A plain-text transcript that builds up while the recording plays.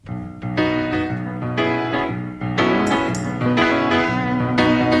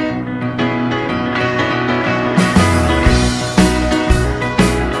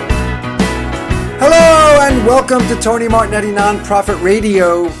Welcome to Tony Martignetti Nonprofit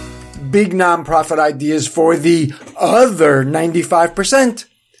Radio. Big nonprofit ideas for the other 95%.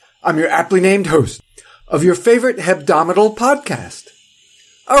 I'm your aptly named host of your favorite hebdomadal podcast.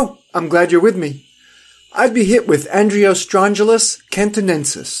 Oh, I'm glad you're with me. I'd be hit with Andreostrongylus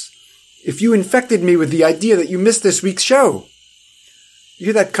cantonensis if you infected me with the idea that you missed this week's show. You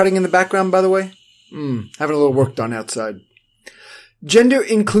hear that cutting in the background, by the way? Having a little work done outside. Gender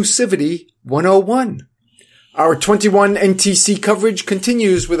Inclusivity 101. Our 21 NTC coverage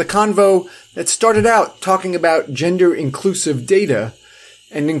continues with a convo that started out talking about gender inclusive data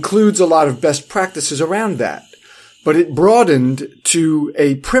and includes a lot of best practices around that. But it broadened to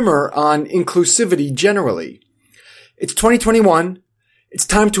a primer on inclusivity generally. It's 2021. It's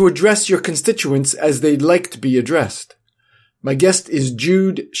time to address your constituents as they'd like to be addressed. My guest is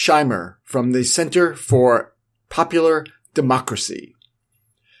Jude Scheimer from the Center for Popular Democracy.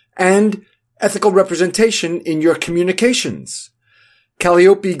 And ethical representation in your communications.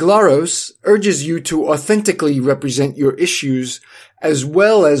 Calliope Glaros urges you to authentically represent your issues as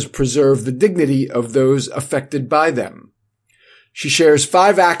well as preserve the dignity of those affected by them. She shares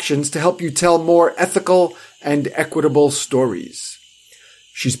 5 actions to help you tell more ethical and equitable stories.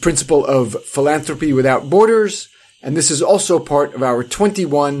 She's principal of Philanthropy Without Borders, and this is also part of our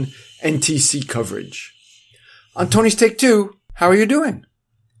 21 NTC coverage. On Tony's Take 2, how are you doing?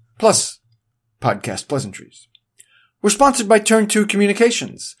 Plus, podcast pleasantries. We're sponsored by Turn 2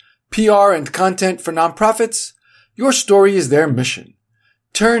 Communications, PR and content for nonprofits. Your story is their mission.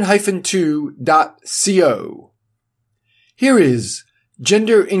 Turn-2.co. Here is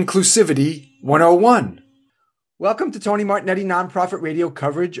Gender Inclusivity 101. Welcome to Tony Martignetti Nonprofit Radio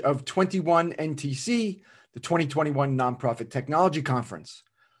coverage of 21 NTC, the 2021 Nonprofit Technology Conference.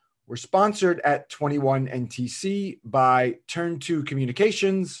 We're sponsored at 21 NTC by Turn 2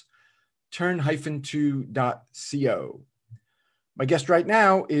 Communications, turn-2.co. My guest right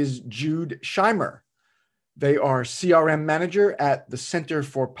now is Jude Scheimer. They are CRM manager at the Center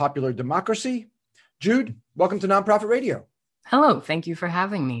for Popular Democracy. Jude, welcome to Nonprofit Radio. Hello, thank you for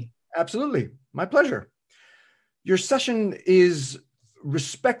having me. Absolutely, my pleasure. Your session is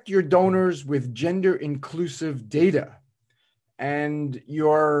Respect Your Donors with Gender Inclusive Data. And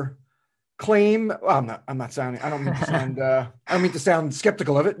your claim, well, I don't mean to sound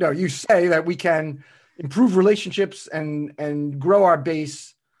skeptical of it. No, you say that we can improve relationships and grow our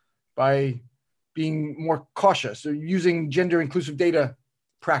base by being more cautious or using gender inclusive data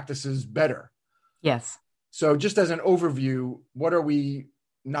practices better. Yes. So just as an overview, what are we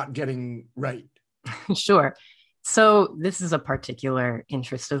not getting right? Sure. So this is a particular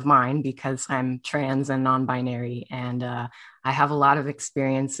interest of mine because I'm trans and non-binary, and I have a lot of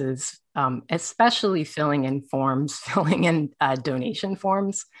experiences, especially filling in donation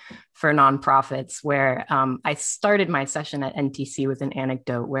forms for nonprofits, where I started my session at NTC with an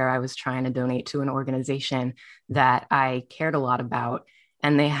anecdote where I was trying to donate to an organization that I cared a lot about.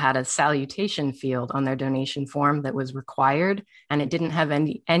 And they had a salutation field on their donation form that was required, and it didn't have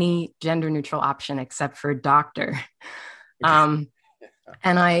any gender neutral option except for doctor. And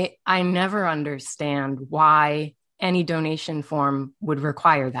I never understand why any donation form would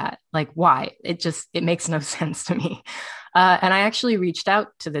require that. Like, why? It makes no sense to me. And I actually reached out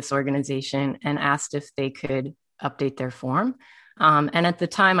to this organization and asked if they could update their form. And at the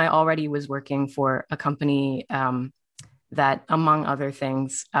time, I already was working for a company that, among other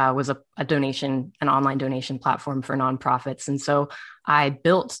things, was an online donation platform for nonprofits. And so I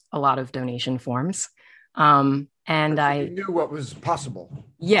built a lot of donation forms. And I knew what was possible.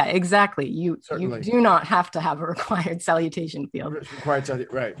 Yeah, exactly. You do not have to have a required salutation field. Right.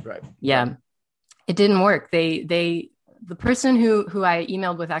 Yeah, it didn't work. The person who I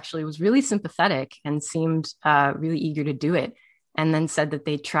emailed with actually was really sympathetic and seemed really eager to do it, and then said that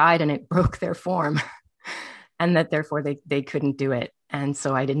they tried and it broke their form. And that therefore they couldn't do it. And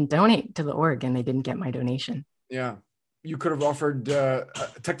so I didn't donate to the org and they didn't get my donation. Yeah. You could have offered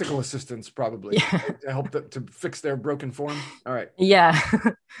technical assistance probably to help to fix their broken form. All right. Yeah.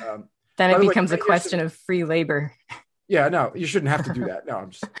 Then it becomes a question of free labor. Yeah, no, you shouldn't have to do that. No, I'm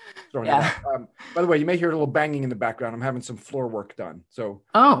just throwing it out. By the way, you may hear a little banging in the background. I'm having some floor work done. So.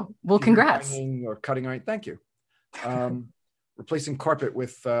 Oh, well, congrats. Banging or cutting. All right. Thank you. Replacing carpet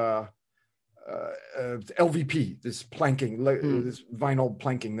with LVP, this planking, this vinyl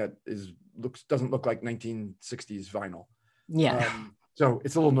planking that doesn't look like 1960s vinyl. Yeah. So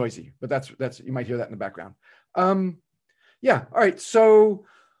it's a little noisy, but that's you might hear that in the background. Yeah. All right. So,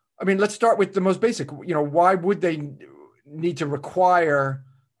 I mean, let's start with the most basic. Why would they need to require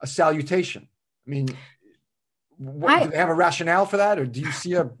a salutation? I mean, do they have a rationale for that, or do you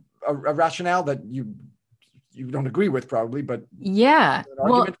see a rationale that you you don't agree with probably, but Yeah. an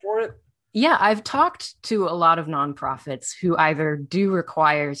Well, argument for it. yeah, I've talked to a lot of nonprofits who either do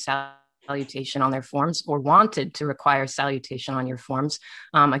require salutation on their forms or wanted to require salutation on your forms.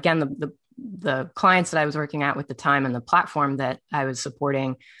 Again, the clients that I was working at the time and the platform that I was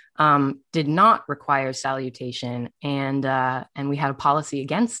supporting did not require salutation, and we had a policy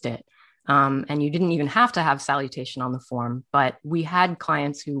against it. And you didn't even have to have salutation on the form, but we had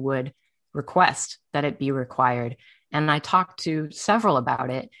clients who would request that it be required. And I talked to several about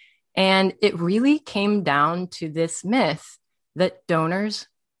it. And it really came down to this myth that donors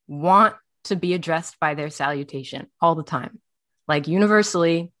want to be addressed by their salutation all the time. Like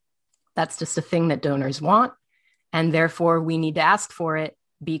universally, that's just a thing that donors want. And therefore, we need to ask for it,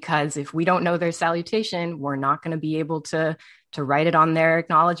 because if we don't know their salutation, we're not going to be able to write it on their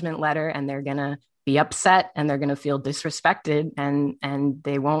acknowledgement letter, and they're going to be upset and they're going to feel disrespected, and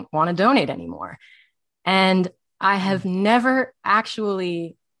they won't want to donate anymore. And I have never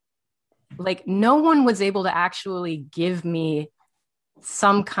actually, like, no one was able to actually give me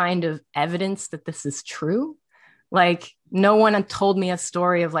some kind of evidence that this is true. Like, no one had told me a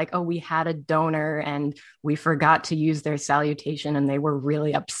story of like, oh, we had a donor and we forgot to use their salutation and they were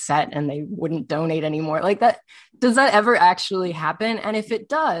really upset and they wouldn't donate anymore. Like that, does that ever actually happen? And if it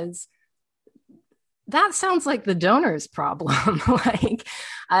does, that sounds like the donor's problem. Like,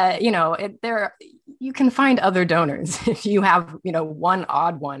 you can find other donors if you have, one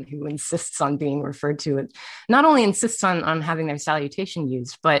odd one who insists on being referred to. It not only insists on having their salutation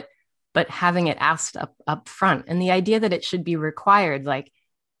used, but having it asked up front. And the idea that it should be required, like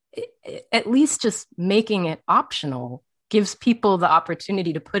at least just making it optional, gives people the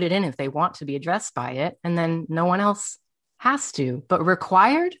opportunity to put it in if they want to be addressed by it. And then no one else has to. But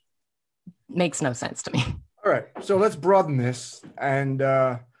required makes no sense to me. All right. So let's broaden this and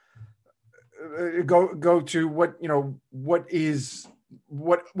go to what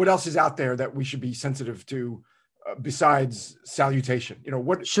else is out there that we should be sensitive to besides salutation.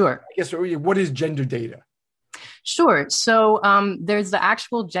 Sure. I guess what is gender data? Sure. So there's the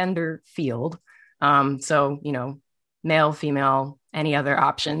actual gender field. So male, female, any other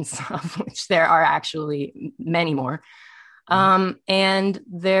options, of which there are actually many more. And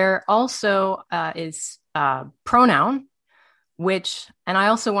there also is pronoun, and I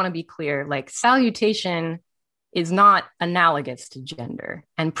also want to be clear, like salutation is not analogous to gender,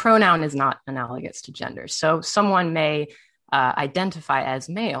 and pronoun is not analogous to gender. So someone may identify as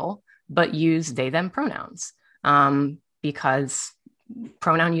male, but use they, them pronouns because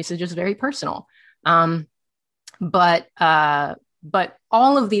pronoun usage is very personal. But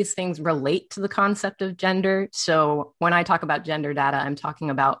all of these things relate to the concept of gender. So when I talk about gender data, I'm talking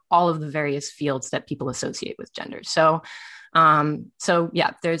about all of the various fields that people associate with gender. So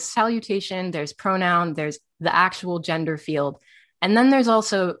yeah, there's salutation, there's pronoun, there's the actual gender field. And then there's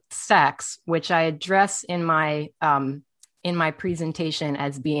also sex, which I address in my presentation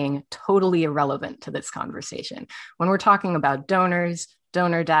as being totally irrelevant to this conversation. When we're talking about donors,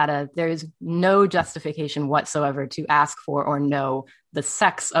 donor data, there's no justification whatsoever to ask for or know the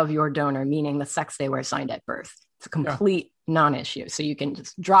sex of your donor, meaning the sex they were assigned at birth. It's a complete non-issue. So you can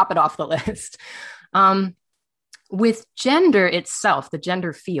just drop it off the list. With gender itself, the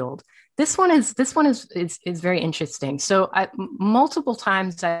gender field, this one is very interesting. So multiple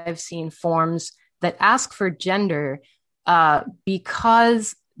times I've seen forms that ask for gender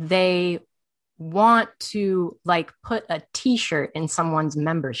because they want to like put a t-shirt in someone's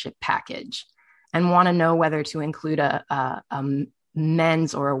membership package and want to know whether to include a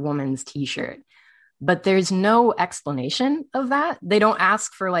men's or a woman's t-shirt. But there's no explanation of that. They don't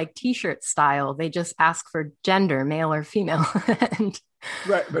ask for like t-shirt style. They just ask for gender, male or female.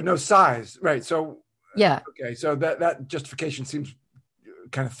 Right, but no size. Right. So yeah. Okay. So that justification seems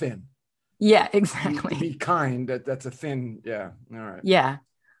kind of thin. Yeah, exactly. To be kind, that's a thin. Yeah. All right. Yeah.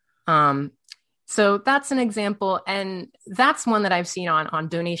 So that's an example, and that's one that I've seen on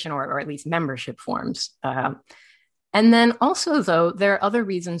donation or at least membership forms. And then also, though, there are other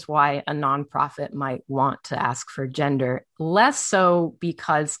reasons why a nonprofit might want to ask for gender, less so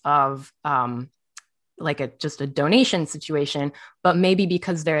because of just a donation situation, but maybe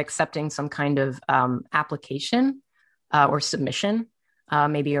because they're accepting some kind of application or submission,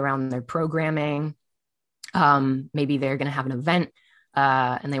 maybe around their programming. Maybe they're going to have an event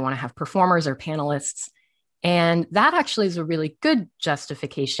and they want to have performers or panelists. And that actually is a really good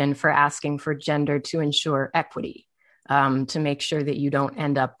justification for asking for gender to ensure equity. To make sure that you don't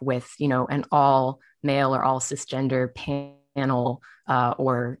end up with, an all male or all cisgender panel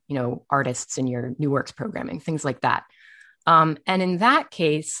or, artists in your new works programming, things like that. And in that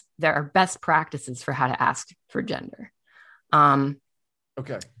case, there are best practices for how to ask for gender.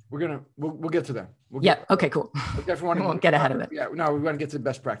 Okay. We'll get to that. Okay, cool. Definitely won't get ahead of it. Yeah, no, we want to get to the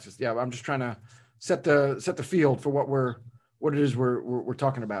best practice. Yeah, I'm just trying to set the field for what it is we're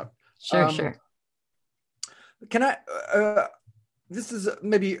talking about. Sure. Can I? This is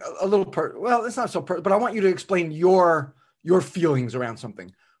maybe a little well, it's not so but I want you to explain your feelings around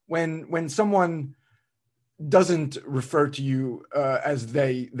something when someone doesn't refer to you as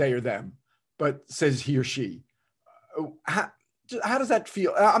they or them, but says he or she. How does that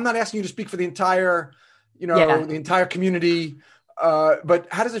feel? I'm not asking you to speak for the entire, the entire community, but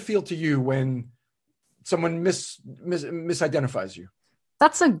how does it feel to you when someone misidentifies you?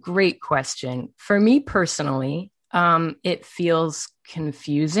 That's a great question. For me personally, it feels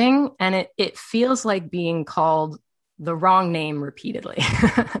confusing, and it feels like being called the wrong name repeatedly.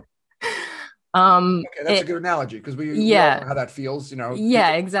 Okay, that's a good analogy because we all know how that feels,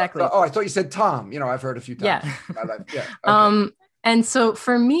 Yeah, exactly. I thought you said Tom. I've heard a few times. Yeah. Okay. And so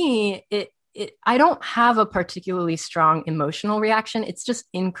for me, I don't have a particularly strong emotional reaction. It's just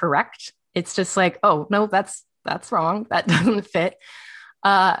incorrect. It's just like, oh no, that's wrong. That doesn't fit.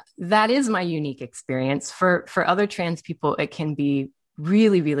 That is my unique experience. For other trans people, it can be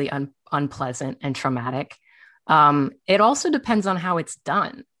really, really unpleasant and traumatic. It also depends on how it's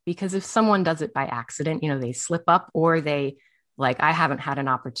done, because if someone does it by accident, they slip up, or they, like, I haven't had an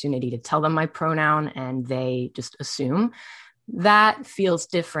opportunity to tell them my pronoun and they just assume, that feels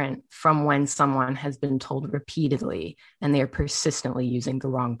different from when someone has been told repeatedly and they're persistently using the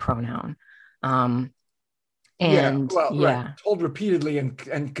wrong pronoun. Right. Told repeatedly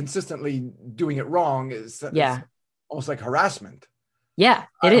and consistently doing it wrong is almost like harassment. Yeah,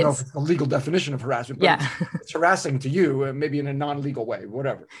 I don't know if it's the legal definition of harassment, but it's harassing to you, maybe in a non-legal way,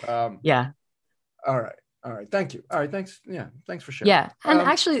 whatever. All right. Thank you. All right. Thanks. Yeah. Thanks for sharing. Yeah. And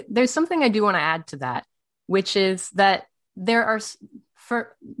actually, there's something I do want to add to that, which is that there's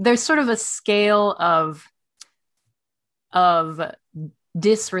sort of a scale of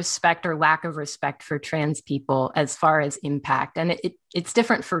disrespect or lack of respect for trans people as far as impact. And it's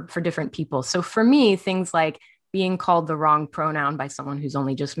different for different people. So for me, things like being called the wrong pronoun by someone who's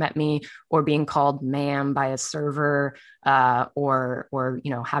only just met me, or being called ma'am by a server, or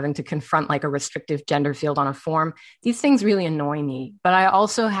having to confront like a restrictive gender field on a form, these things really annoy me. But I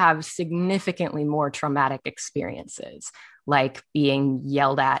also have significantly more traumatic experiences, like being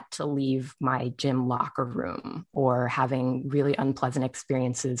yelled at to leave my gym locker room, or having really unpleasant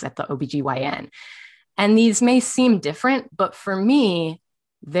experiences at the OBGYN. And these may seem different, but for me,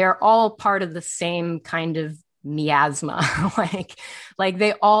 they're all part of the same kind of miasma. like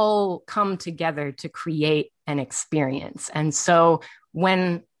they all come together to create an experience. And so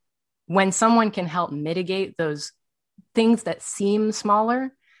when someone can help mitigate those things that seem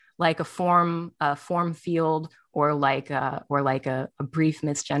smaller, like a form field, or like a brief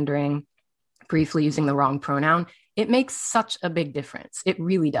misgendering, briefly using the wrong pronoun, it makes such a big difference. It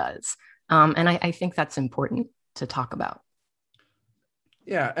really does. And I think that's important to talk about.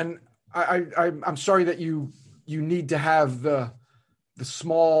 Yeah. And I'm sorry that you need to have the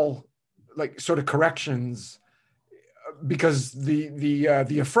small, like, sort of corrections, because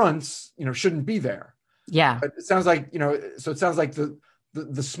the affronts, shouldn't be there. Yeah. But it sounds like, so it sounds like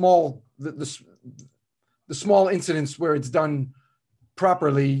the small incidents where it's done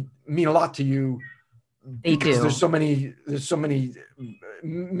properly mean a lot to you. They do. There's so many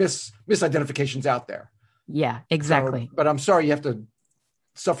misidentifications out there. Yeah, exactly. So, but I'm sorry you have to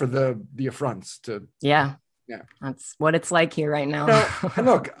suffer the affronts to. Yeah. That's what it's like here right now. And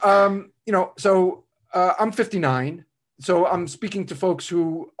look, so I'm 59. So I'm speaking to folks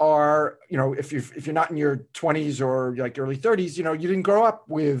who are, if you're not in your 20s or like early 30s, you didn't grow up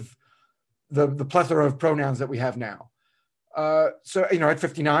with the plethora of pronouns that we have now. So, at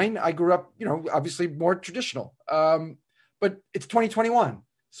 59, I grew up, obviously more traditional. But it's 2021.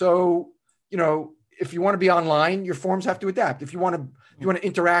 So, if you want to be online, your forms have to adapt. If you want to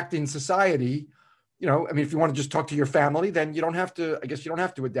interact in society, if you want to just talk to your family, then you don't have to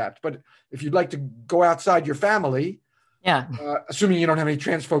adapt. But if you'd like to go outside your family, assuming you don't have any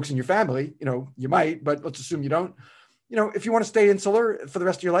trans folks in your family, you might, but let's assume you don't. If you want to stay insular for the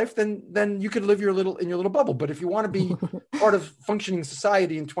rest of your life, then you could live in your little bubble. But if you want to be part of functioning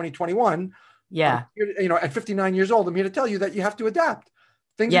society in 2021, at 59 years old, I'm here to tell you that you have to adapt.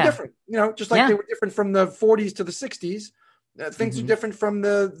 Things are different, just like they were different from the 40s to the 60s. Things are different from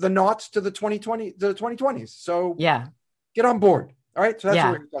the noughts to the 2020s. So get on board. All right. So that's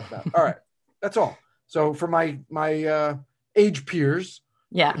what we're going to talk about. All right. That's all. So for my age peers,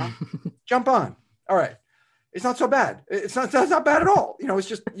 jump on. All right. It's not so bad. It's not bad at all. It's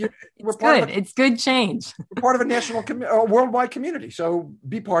just we're part good. It's good change. We're part of a national, worldwide community. So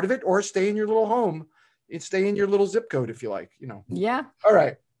be part of it, or stay in your little home and stay in your little zip code if you like. Yeah. All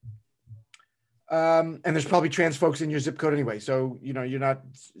right. And there's probably trans folks in your zip code anyway. So, you're not.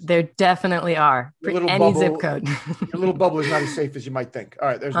 There definitely are. For any bubble, zip code. Your little bubble is not as safe as you might think. All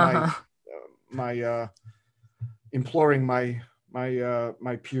right. There's my imploring my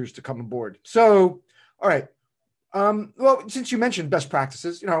peers to come aboard. So, all right. Well, since you mentioned best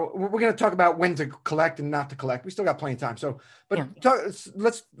practices, we're going to talk about when to collect and not to collect. We still got plenty of time. So, but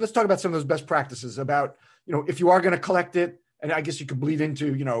let's talk about some of those best practices about, if you are going to collect it, and I guess you could bleed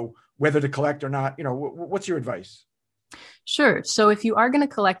into, whether to collect or not, what's your advice? Sure. So if you are going to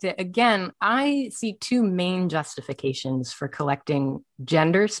collect it, again, I see two main justifications for collecting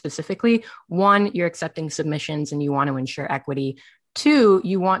gender specifically. One, you're accepting submissions and you want to ensure equity. Two,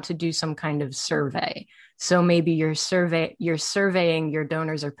 you want to do some kind of survey. So maybe you're surveying your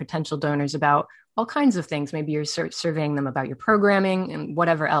donors or potential donors about all kinds of things. Maybe you're surveying them about your programming and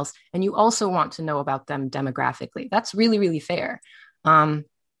whatever else. And you also want to know about them demographically. That's really, really fair.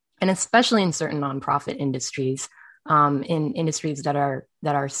 And especially in certain nonprofit industries, in industries that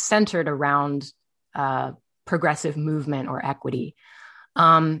are centered around progressive movement or equity.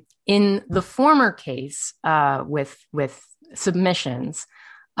 In the former case, with submissions,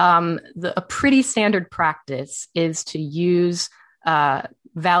 a pretty standard practice is to use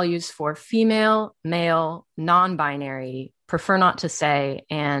values for female, male, non-binary, prefer not to say,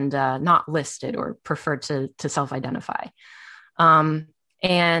 and not listed or prefer to self-identify.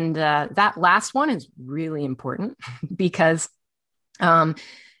 And that last one is really important because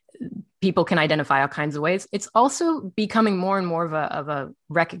people can identify all kinds of ways. It's also becoming more and more of a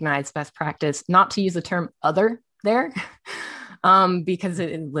recognized best practice not to use the term other there because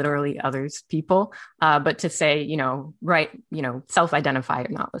it literally others people, but to say, self-identify or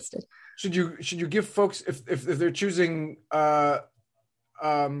not listed. Should you give folks, if they're choosing not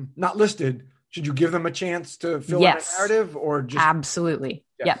listed, should you give them a chance to fill in a narrative or just? Absolutely.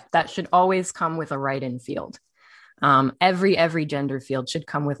 Yes. Yeah. That should always come with a write-in field. Every gender field should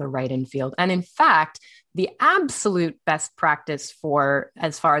come with a write-in field. And in fact, the absolute best practice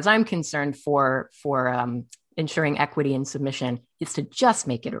as far as I'm concerned, for ensuring equity in submission is to just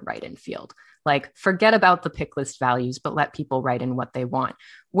make it a write-in field. Like, forget about the pick list values, but let people write in what they want.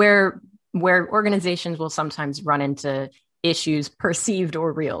 Where organizations will sometimes run into issues, perceived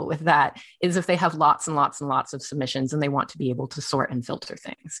or real, with that is if they have lots and lots and lots of submissions and they want to be able to sort and filter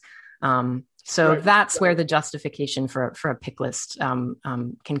things. That's where the justification for a pick list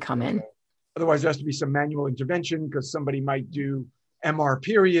can come in. Otherwise, there has to be some manual intervention because somebody might do MR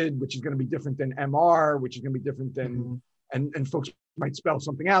period, which is going to be different than MR, which is going to be different than, and folks might spell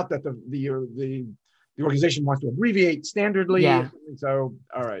something out that the organization wants to abbreviate standardly. Yeah. So,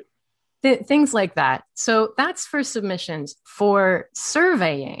 all right. Things like that. So that's for submissions. For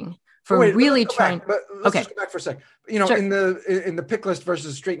surveying, let's okay. just go back for a sec. Sure. In the pick list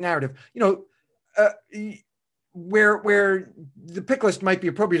versus straight narrative, where the pick list might be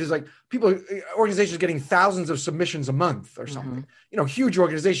appropriate is like organizations getting thousands of submissions a month or something. Huge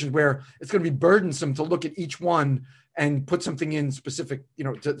organizations where it's going to be burdensome to look at each one and put something in specific,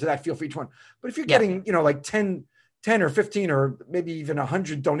 to that field for each one. But if you're getting, like 10 or 15 or maybe even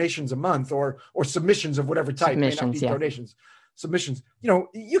 100 donations a month or submissions of whatever type, donations, submissions,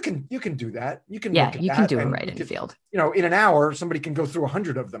 you can do that. You can can do a write-in field. In an hour, somebody can go through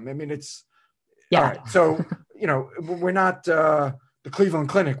 100 of them. I mean, it's all right. So, we're not the Cleveland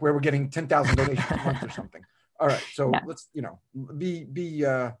Clinic where we're getting 10,000 donations a month or something. All right. So let's,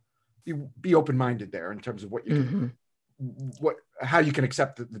 be open-minded there in terms of what you can, how you can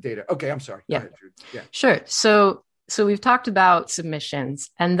accept the data. Okay. I'm sorry. Yeah. Go ahead, Jude. Yeah. Sure. So we've talked about submissions,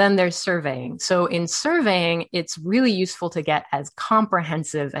 and then there's surveying. So in surveying, it's really useful to get as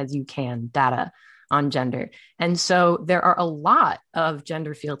comprehensive as you can data on gender. And so there are a lot of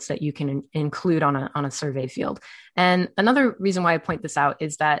gender fields that you can include on a survey field. And another reason why I point this out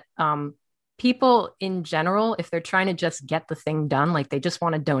is that people in general, if they're trying to just get the thing done, like they just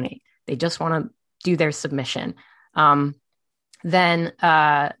want to donate, they just want to do their submission, then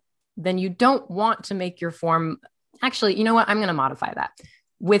you don't want to make your form. Actually, you know what? I'm going to modify that.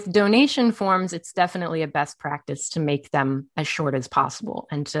 With donation forms, it's definitely a best practice to make them as short as possible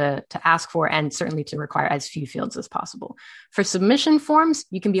and to ask for, and certainly to require as few fields as possible. For submission forms,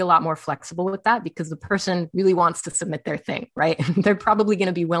 you can be a lot more flexible with that because the person really wants to submit their thing, right? They're probably going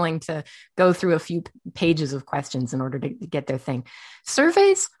to be willing to go through a few pages of questions in order to get their thing.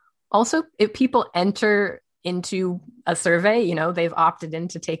 Surveys, also, if people enter into a survey, they've opted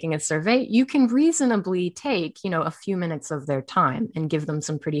into taking a survey, you can reasonably take, a few minutes of their time and give them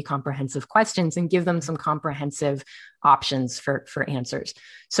some pretty comprehensive questions and give them some comprehensive options for answers.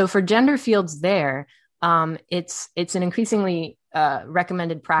 So for gender fields there, it's an increasingly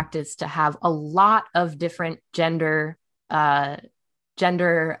recommended practice to have a lot of different gender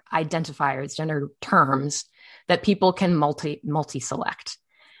identifiers, gender terms that people can multi-select.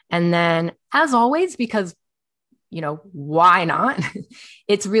 And then, as always, because why not?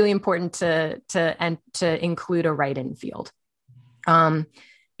 It's really important to include a write-in field,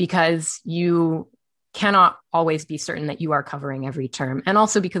 because you cannot always be certain that you are covering every term, and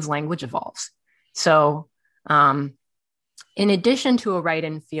also because language evolves. So, in addition to a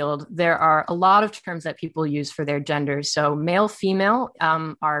write-in field, there are a lot of terms that people use for their genders. So male, female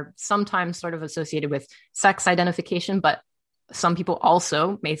are sometimes sort of associated with sex identification, but some people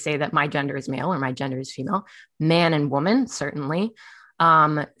also may say that my gender is male or my gender is female. Man and woman, certainly.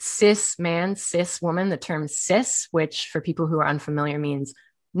 Cis man, cis woman, the term cis, which for people who are unfamiliar means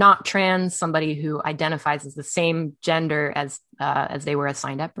not trans, somebody who identifies as the same gender as they were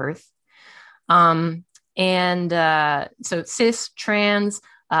assigned at birth. So cis, trans,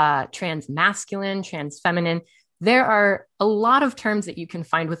 trans masculine, trans feminine. There are a lot of terms that you can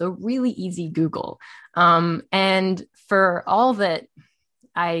find with a really easy Google. And for all that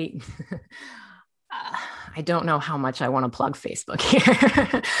I don't know how much I want to plug Facebook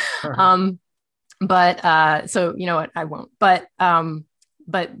here. So you know what, I won't. But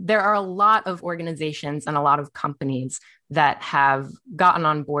there are a lot of organizations and a lot of companies that have gotten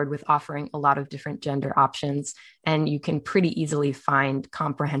on board with offering a lot of different gender options. And you can pretty easily find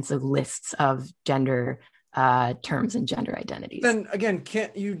comprehensive lists of gender terms and gender identities. Then again,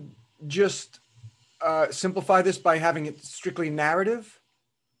 can't you just simplify this by having it strictly narrative?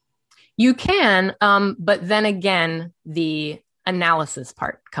 You can, but then again, the analysis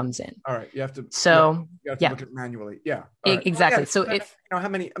part comes in. All right, you have to. So you have to look at it manually. Yeah, right. Exactly. Well, yeah, so if how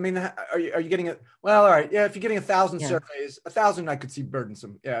many? I mean, are you getting it? Well, all right. Yeah, if you're getting 1,000 surveys, 1,000 I could see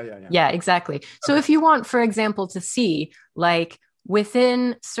burdensome. Yeah, exactly. Okay. So if you want, for example, to see like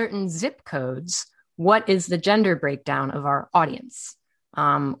within certain zip codes, what is the gender breakdown of our audience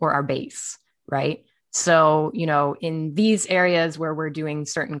or our base, right? So, in these areas where we're doing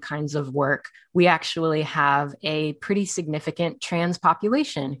certain kinds of work, we actually have a pretty significant trans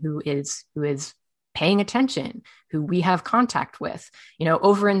population who is paying attention, who we have contact with.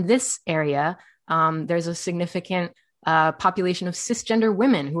 Over in this area, there's a significant population of cisgender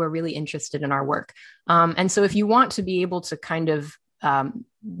women who are really interested in our work. And so if you want to be able to kind of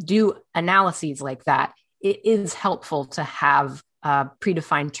do analyses like that, it is helpful to have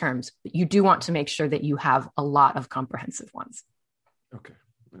predefined terms, but you do want to make sure that you have a lot of comprehensive ones. Okay.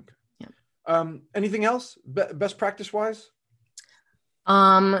 Yeah. Anything else best practice wise?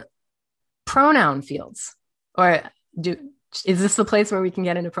 Pronoun fields, or is this the place where we can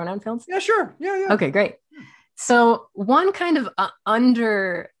get into pronoun fields? Yeah, sure. Yeah. Okay, great. So one kind of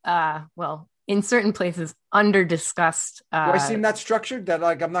in certain places under discussed. Do I seem that structured that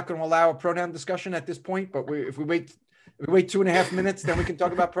like I'm not going to allow a pronoun discussion at this point? But if we wait 2.5 minutes, then we can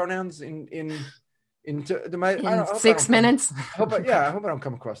talk about pronouns in 6 minutes. I hope I don't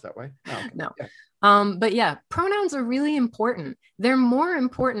come across that way. No. Yeah. But yeah, pronouns are really important. They're more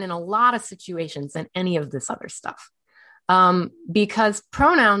important in a lot of situations than any of this other stuff. Because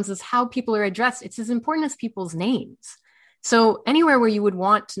pronouns is how people are addressed. It's as important as people's names. So anywhere where you would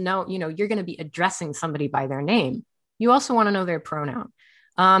want to know, you're going to be addressing somebody by their name, you also want to know their pronoun.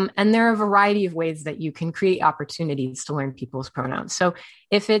 And there are a variety of ways that you can create opportunities to learn people's pronouns. So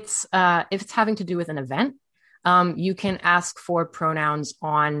if it's having to do with an event, you can ask for pronouns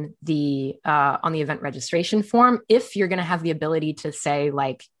on the event registration form. If you're going to have the ability to say,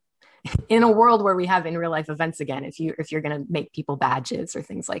 like, in a world where we have in real life events again, if you're going to make people badges or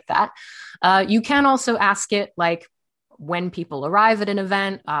things like that, you can also ask it like when people arrive at an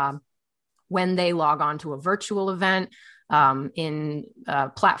event, when they log on to a virtual event. In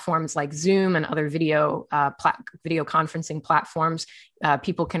platforms like Zoom and other video conferencing platforms,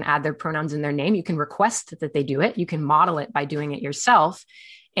 people can add their pronouns in their name. You can request that they do it. You can model it by doing it yourself.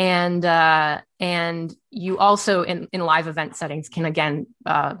 And you also in live event settings can again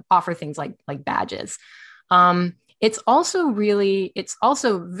offer things like badges. It's also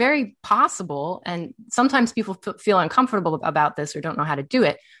very possible, and sometimes people feel uncomfortable about this or don't know how to do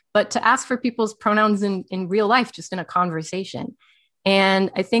it, but to ask for people's pronouns in real life, just in a conversation. And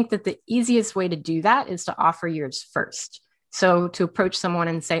I think that the easiest way to do that is to offer yours first. So to approach someone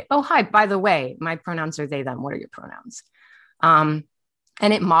and say, oh, hi, by the way, my pronouns are they, them. What are your pronouns? And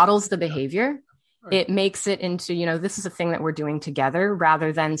it models the behavior. it makes it into, this is a thing that we're doing together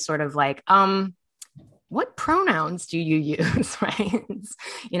rather than sort of like, what pronouns do you use? Right.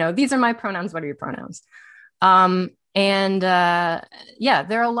 These are my pronouns. What are your pronouns? There are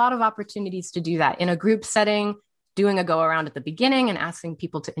a lot of opportunities to do that in a group setting, doing a go around at the beginning and asking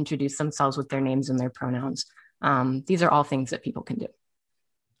people to introduce themselves with their names and their pronouns. These are all things that people can do.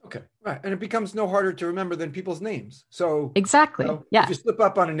 Okay. Right. And it becomes no harder to remember than people's names. So exactly. If you slip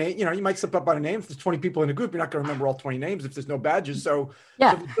up on a name, you might slip up on a name. If there's 20 people in a group, you're not going to remember all 20 names if there's no badges. So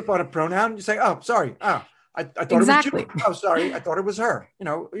if you slip on a pronoun, you say, oh, sorry. Oh, I thought it was you. Oh, sorry. I thought it was her,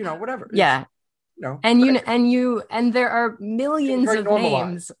 whatever. Yeah. And there are millions of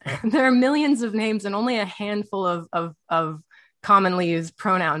names. There are millions of names and only a handful of commonly used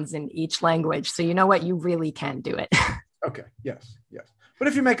pronouns in each language. So you know what? You really can do it. Okay. Yes. But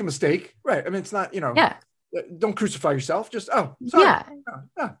if you make a mistake, right? I mean, it's not, don't crucify yourself. Just, sorry. Yeah,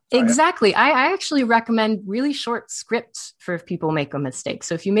 sorry. Exactly. I actually recommend really short scripts for if people make a mistake.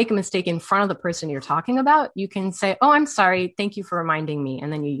 So if you make a mistake in front of the person you're talking about, you can say, oh, I'm sorry. Thank you for reminding me.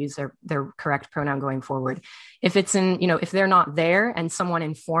 And then you use their correct pronoun going forward. If it's if they're not there and someone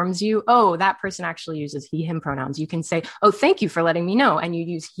informs you, oh, that person actually uses he, him pronouns, you can say, oh, thank you for letting me know. And you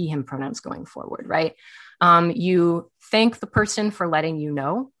use he, him pronouns going forward, right? You thank the person for letting you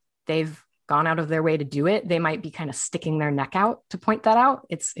know. They've gone out of their way to do it. They might be kind of sticking their neck out to point that out.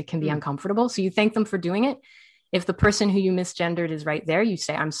 It can be uncomfortable. So you thank them for doing it. If the person who you misgendered is right there, you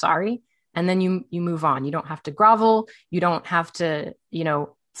say, I'm sorry. And then you move on. You don't have to grovel. You don't have to,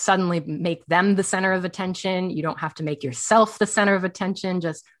 suddenly make them the center of attention. You don't have to make yourself the center of attention.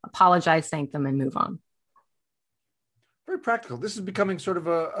 Just apologize, thank them, and move on. Very practical. This is becoming sort of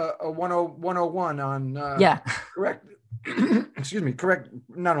a 101 on correct, correct,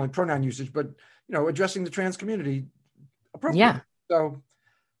 not only pronoun usage, but, addressing the trans community appropriately. Yeah. So,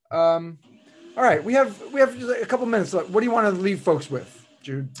 all right, we have a couple minutes left. What do you want to leave folks with,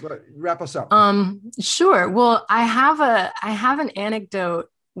 Jude? Wrap us up. Sure. Well, I have an anecdote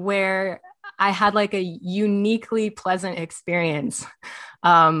where I had like a uniquely pleasant experience.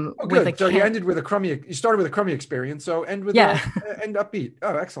 So you ended with you started with a crummy experience. So end with end upbeat.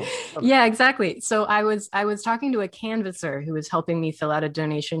 Oh, excellent. Yeah, exactly. So I was talking to a canvasser who was helping me fill out a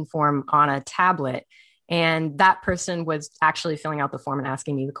donation form on a tablet. And that person was actually filling out the form and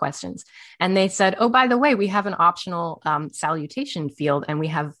asking me the questions. And they said, oh, by the way, we have an optional salutation field and we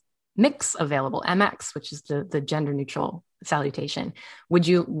have mix available, MX, which is the gender neutral salutation. Would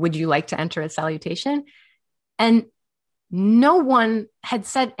you like to enter a salutation? And no one had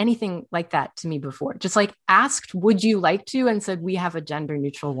said anything like that to me before. Just like asked, would you like to? And said, we have a gender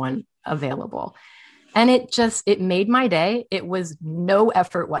neutral one available. And it made my day. It was no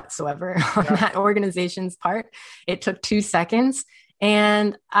effort whatsoever on that organization's part. It took 2 seconds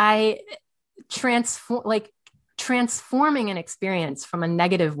and I transforming an experience from a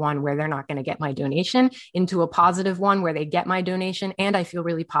negative one where they're not going to get my donation into a positive one where they get my donation and I feel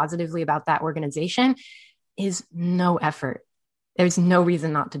really positively about that organization is no effort. There's no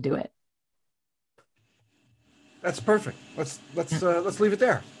reason not to do it. That's perfect. Let's leave it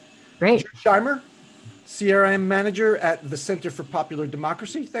there. Great. Jude Scheimer, CRM manager at the Center for Popular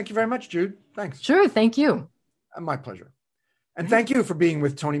Democracy. Thank you very much, Jude. Thanks. Sure. Thank you. My pleasure. And thank you for being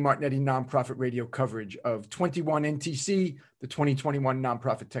with Tony Martignetti Nonprofit Radio coverage of 21 NTC, the 2021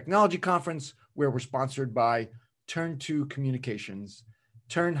 Nonprofit Technology Conference, where we're sponsored by Turn2 Communications,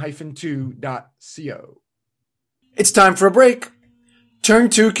 turn-2.co. It's time for a break.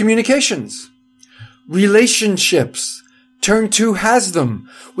 Turn2 Communications. Relationships. Turn2 has them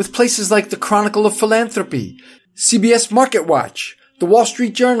with places like the Chronicle of Philanthropy, CBS Market Watch, the Wall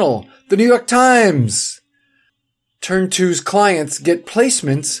Street Journal, the New York Times. Turn2's clients get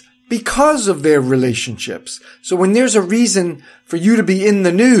placements because of their relationships. So when there's a reason for you to be in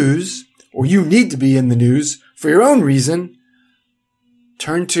the news, or you need to be in the news for your own reason,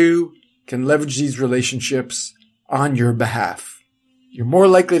 Turn2 can leverage these relationships on your behalf. You're more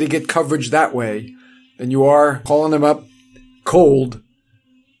likely to get coverage that way than you are calling them up cold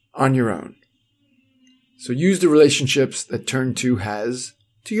on your own. So use the relationships that Turn2 has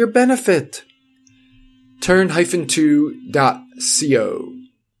to your benefit. Turn-2.co.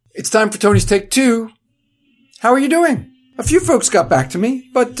 It's time for Tony's Take 2. How are you doing? A few folks got back to me,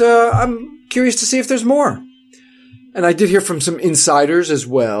 but I'm curious to see if there's more. And I did hear from some insiders as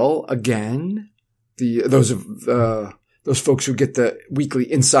well. Again, those folks who get the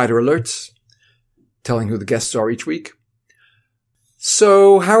weekly insider alerts, telling who the guests are each week.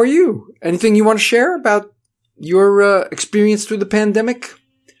 So, how are you? Anything you want to share about your experience through the pandemic?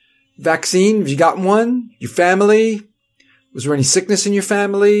 Vaccine? Have you gotten one? Your family? Was there any sickness in your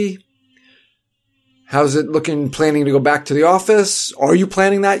family? How's it looking, planning to go back to the office? Are you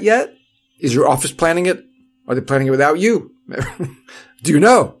planning that yet? Is your office planning it? Are they planning it without you? Do you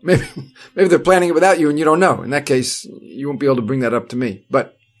know? Maybe they're planning it without you and you don't know. In that case, you won't be able to bring that up to me.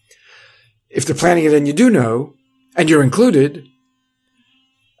 But if they're planning it and you do know, and you're included,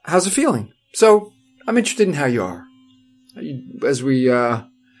 how's it feeling? So I'm interested in how you are as we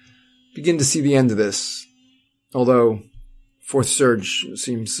begin to see the end of this, although fourth surge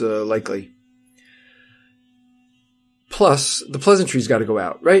seems likely. Plus, the pleasantries got to go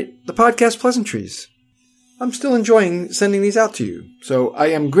out, right? The podcast pleasantries. I'm still enjoying sending these out to you. So I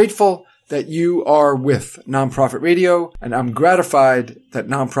am grateful that you are with Nonprofit Radio, and I'm gratified that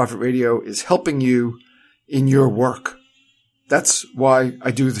Nonprofit Radio is helping you in your work. That's why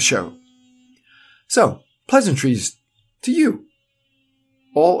I do the show. So, pleasantries to you,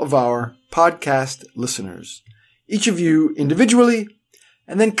 all of our podcast listeners, each of you individually,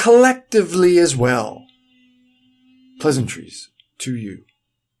 and then collectively as well. Pleasantries to you.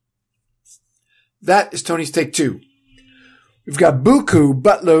 That is Tony's Take 2. We've got buku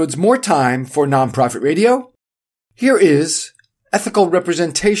buttloads more time for Nonprofit Radio. Here is ethical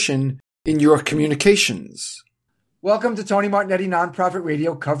representation in your communications. Welcome to Tony Martignetti Nonprofit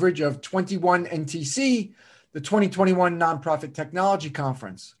Radio coverage of 21NTC, the 2021 Nonprofit Technology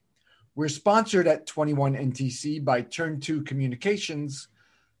Conference. We're sponsored at 21NTC by Turn2 Communications,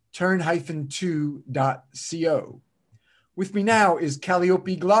 turn-2.co. With me now is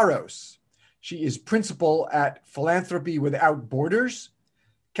Calliope Glaros. She is principal at Philanthropy Without Borders.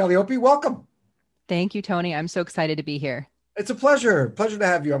 Calliope, welcome. Thank you, Tony. I'm so excited to be here. It's a pleasure. Pleasure to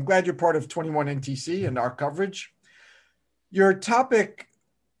have you. I'm glad you're part of 21NTC and our coverage. Your topic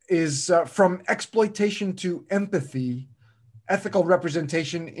is from exploitation to empathy, ethical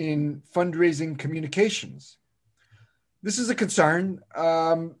representation in fundraising communications. This is a concern.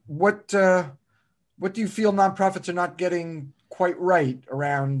 What do you feel nonprofits are not getting quite right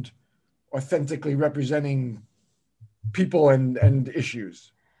around authentically representing people and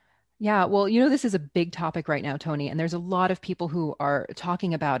issues? Yeah, well, this is a big topic right now, Tony, and there's a lot of people who are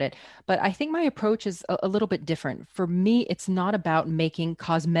talking about it. But I think my approach is a little bit different. For me, it's not about making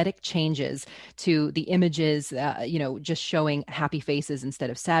cosmetic changes to the images, just showing happy faces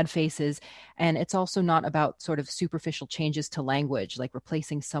instead of sad faces. And it's also not about sort of superficial changes to language, like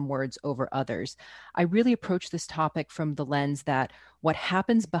replacing some words over others. I really approach this topic from the lens that what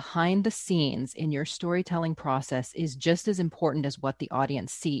happens behind the scenes in your storytelling process is just as important as what the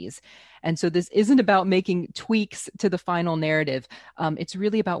audience sees. And so this isn't about making tweaks to the final narrative. It's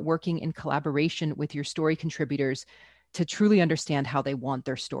really about working in collaboration with your story contributors to truly understand how they want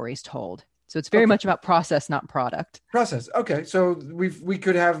their stories told. So it's very much about process, not product. Process. Okay. So we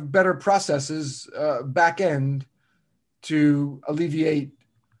could have better processes back end to alleviate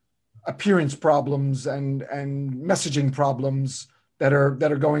appearance problems and messaging problems that are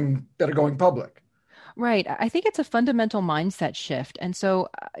going public. Right. I think it's a fundamental mindset shift. And so,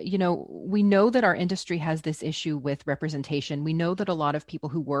 we know that our industry has this issue with representation. We know that a lot of people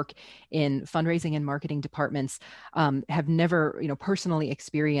who work in fundraising and marketing departments have never, personally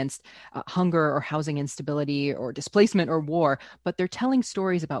experienced hunger or housing instability or displacement or war, but they're telling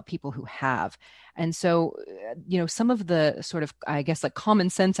stories about people who have. And so, some of the sort of, I guess, like common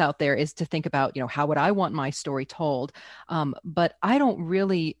sense out there is to think about, how would I want my story told? But I don't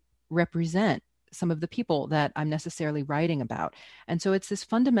really represent some of the people that I'm necessarily writing about. And so it's this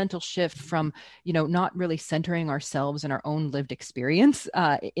fundamental shift from, not really centering ourselves in our own lived experience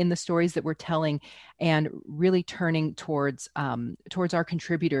in the stories that we're telling, and really turning towards our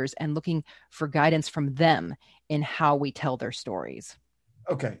contributors and looking for guidance from them in how we tell their stories.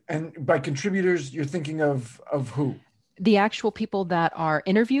 Okay. And by contributors, you're thinking of who? The actual people that are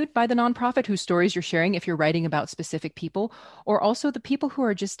interviewed by the nonprofit whose stories you're sharing if you're writing about specific people, or also the people who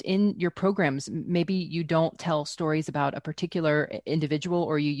are just in your programs. Maybe you don't tell stories about a particular individual,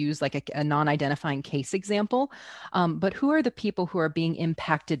 or you use like a non-identifying case example, but who are the people who are being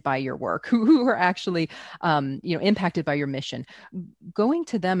impacted by your work, who are actually impacted by your mission? Going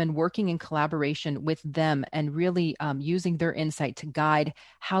to them and working in collaboration with them and really using their insight to guide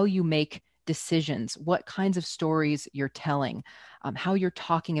how you make decisions, what kinds of stories you're telling, how you're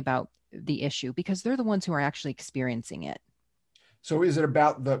talking about the issue, because they're the ones who are actually experiencing it. So is it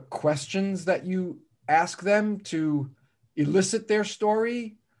about the questions that you ask them to elicit their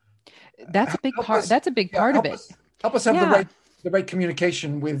story? That's a big part. That's a big part of it. Help us have the right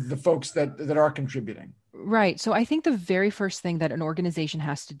communication with the folks that are contributing. Right. So I think the very first thing that an organization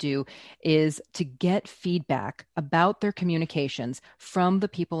has to do is to get feedback about their communications from the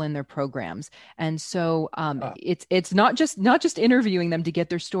people in their programs. And so Uh, it's not just interviewing them to get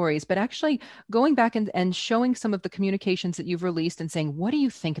their stories, but actually going back and showing some of the communications that you've released and saying, what do you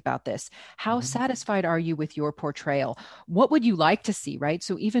think about this? How mhm. satisfied are you with your portrayal? What would you like to see? Right.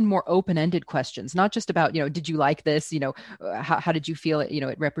 So even more open-ended questions, not just about, did you like this? How did you feel it?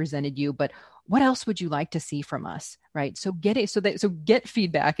 It represented you, but what else would you like to see from us, right? So get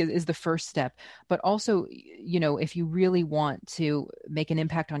feedback is the first step. But also, if you really want to make an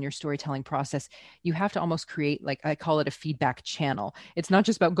impact on your storytelling process, you have to almost create, like I call it, a feedback channel. It's not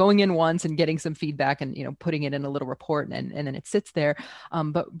just about going in once and getting some feedback and putting it in a little report and then it sits there,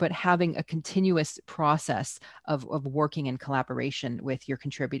 but having a continuous process of working in collaboration with your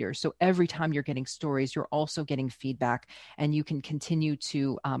contributors. So every time you're getting stories, you're also getting feedback, and you can continue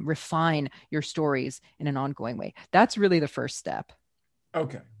to refine your stories in an ongoing way. That's really the first step.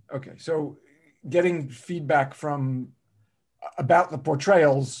 Okay. Okay. So getting feedback about the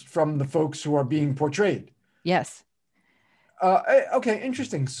portrayals from the folks who are being portrayed. Yes. Okay.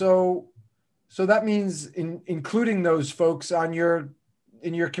 Interesting. So that means including those folks in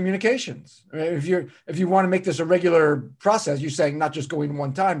your communications. I mean, if you want to make this a regular process, you're saying not just going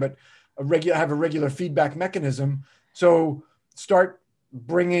one time, but have a regular feedback mechanism. So start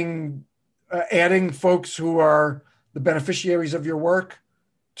adding folks who are the beneficiaries of your work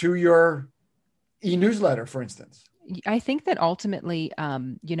to your e-newsletter, for instance. I think that ultimately,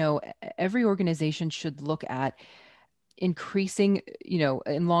 every organization should look at increasing,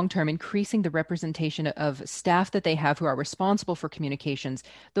 in long term, increasing the representation of staff that they have who are responsible for communications.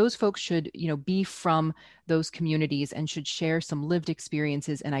 Those folks should, be from those communities and should share some lived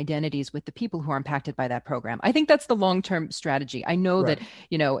experiences and identities with the people who are impacted by that program. I think that's the long term strategy. I know Right.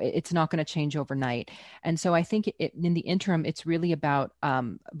 that, it's not going to change overnight. And so I think in the interim, it's really about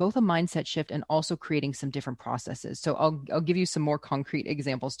both a mindset shift and also creating some different processes. So I'll give you some more concrete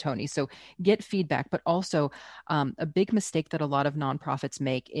examples, Tony. So get feedback, but also a big mistake that a lot of nonprofits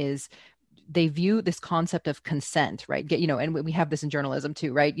make is they view this concept of consent, right? And we have this in journalism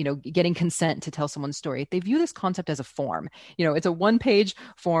too, right? Getting consent to tell someone's story. They view this concept as a form. It's a one-page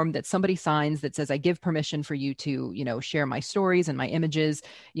form that somebody signs that says, I give permission for you to, share my stories and my images,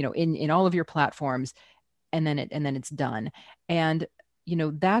 in all of your platforms. And then it's done. And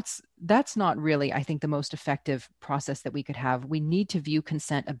that's not really, I think, the most effective process that we could have. We need to view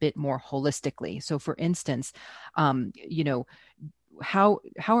consent a bit more holistically. So for instance, how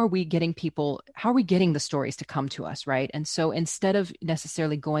are we getting the stories to come to us, right? And so instead of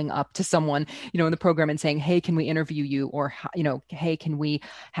necessarily going up to someone in the program and saying, hey, can we interview you, or hey, can we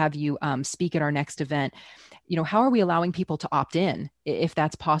have you speak at our next event, how are we allowing people to opt in, if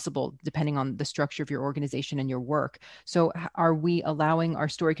that's possible, depending on the structure of your organization and your work? So are we allowing our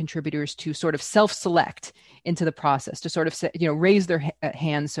story contributors to sort of self-select into the process, to sort of raise their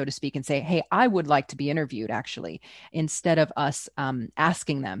hands, so to speak, and say, hey, I would like to be interviewed, actually, instead of us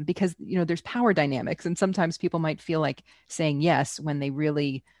asking them? Because there's power dynamics, and sometimes people might feel like saying yes when they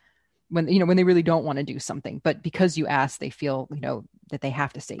really don't want to do something, but because you ask, they feel that they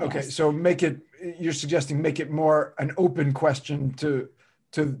have to say Okay. yes. So you're suggesting make it more an open question to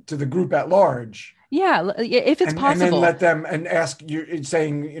the group at large. Yeah, if it's possible. And then let them and ask you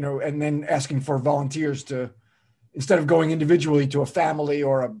saying, and then asking for volunteers to, instead of going individually to a family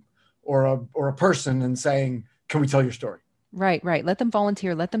or a person and saying, can we tell your story? Right. Let them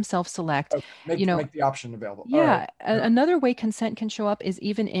volunteer, let them self-select. Okay. Make the option available. Yeah. All right. Another way consent can show up is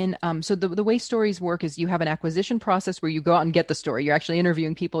even in, so the way stories work is you have an acquisition process where you go out and get the story. You're actually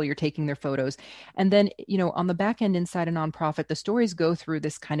interviewing people, you're taking their photos. And then, on the back end inside a nonprofit, the stories go through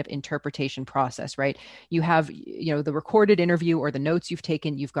this kind of interpretation process, right? You have, the recorded interview or the notes you've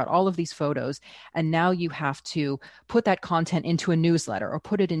taken, you've got all of these photos, and now you have to put that content into a newsletter or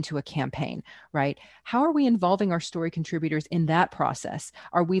put it into a campaign, right? How are we involving our story contributors in that process?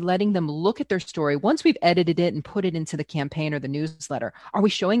 Are we letting them look at their story once we've edited it and put it into the campaign or the newsletter? Are we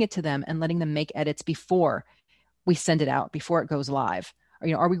showing it to them and letting them make edits before we send it out, before it goes live?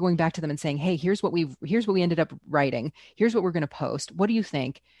 Or, are we going back to them and saying, hey, here's what we ended up writing. Here's what we're going to post. What do you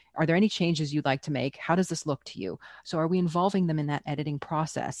think? Are there any changes you'd like to make? How does this look to you? So are we involving them in that editing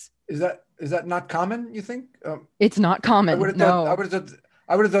process? Is that not common, you think? It's not common.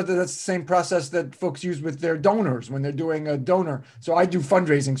 I would have thought that that's the same process that folks use with their donors when they're doing a donor. So I do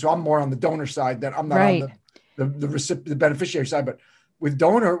fundraising, so I'm more on the donor side. That I'm not right. on the beneficiary side. But with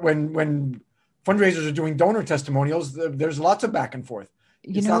donor, when fundraisers are doing donor testimonials, there's lots of back and forth.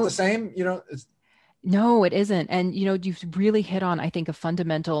 It's not the same, No, it isn't. And you've really hit on, I think, a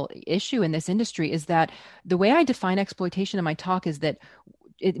fundamental issue in this industry is that the way I define exploitation in my talk is that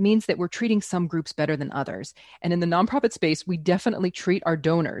it means that we're treating some groups better than others. And in the nonprofit space, we definitely treat our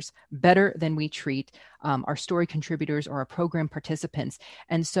donors better than we treat our story contributors or our program participants.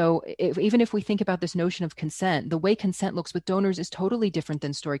 And so even if we think about this notion of consent, the way consent looks with donors is totally different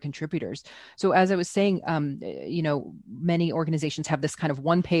than story contributors. So as I was saying, many organizations have this kind of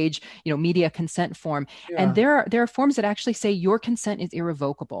one-page, media consent form. Yeah. And there are forms that actually say your consent is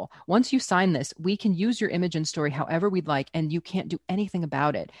irrevocable. Once you sign this, we can use your image and story however we'd like, and you can't do anything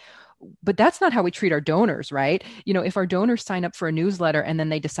about it. But that's not how we treat our donors, right? If our donors sign up for a newsletter and then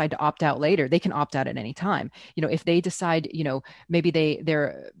they decide to opt out later, they can opt out at any time. If they decide, maybe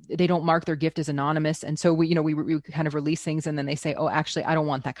they don't mark their gift as anonymous, and so we kind of release things, and then they say, oh, actually, I don't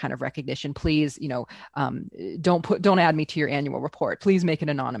want that kind of recognition. Please, don't add me to your annual report. Please make it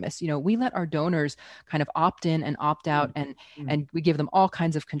anonymous. We let our donors kind of opt in and opt out, and we give them all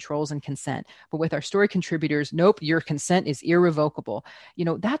kinds of controls and consent. But with our story contributors, nope, your consent is irrevocable.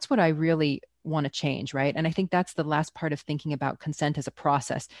 That's what I really want to change, right? And I think that's the last part of thinking about consent as a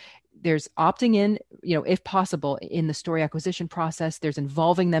process. There's opting in, if possible, in the story acquisition process. There's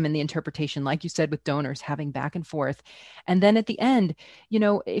involving them in the interpretation, like you said, with donors, having back and forth. And then at the end,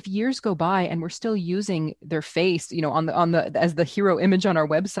 if years go by and we're still using their face, on the as the hero image on our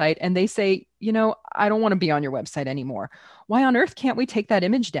website, and they say, I don't want to be on your website anymore. Why on earth can't we take that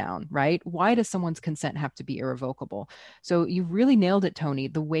image down, right? Why does someone's consent have to be irrevocable? So you've really nailed it, Tony.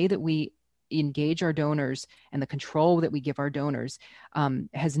 The way that we engage our donors and the control that we give our donors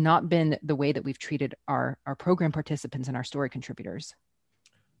has not been the way that we've treated our program participants and our story contributors.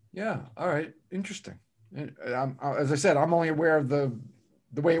 Yeah. All right. Interesting. As I said, I'm only aware of the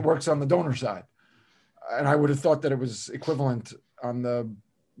way it works on the donor side. And I would have thought that it was equivalent on the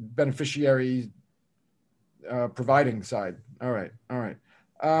beneficiary providing side. All right.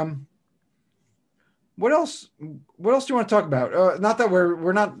 What else do you want to talk about? Not that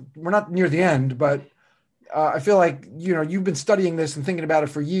we're not near the end, but I feel like, you've been studying this and thinking about it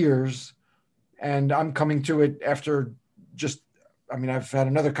for years, and I'm coming to it after I've had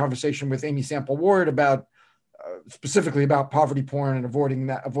another conversation with Amy Sample Ward about specifically about poverty porn and avoiding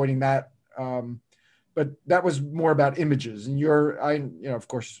that. But that was more about images, and of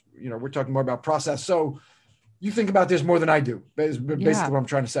course, we're talking more about process. So you think about this more than I do, basically what I'm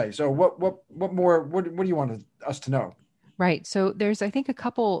trying to say. So what do you want us to know? Right. So there's, I think, a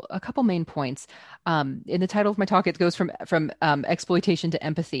couple main points. In the title of my talk, it goes from exploitation to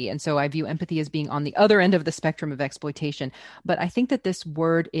empathy. And so I view empathy as being on the other end of the spectrum of exploitation. But I think that this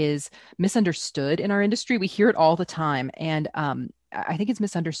word is misunderstood in our industry. We hear it all the time. And I think it's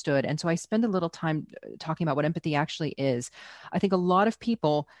misunderstood. And so I spend a little time talking about what empathy actually is. I think a lot of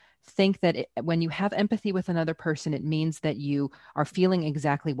people think that when you have empathy with another person, it means that you are feeling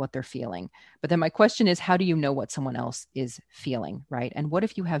exactly what they're feeling. But then my question is, how do you know what someone else is feeling, right? And what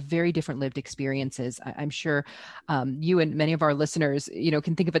if you have very different lived experiences? I'm sure you and many of our listeners,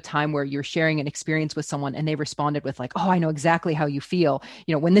 can think of a time where you're sharing an experience with someone and they responded with like, oh, I know exactly how you feel,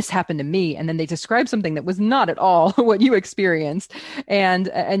 when this happened to me. And then they describe something that was not at all what you experienced. And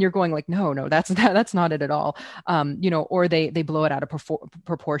you're going like, no, that's not it at all. Or they blow it out of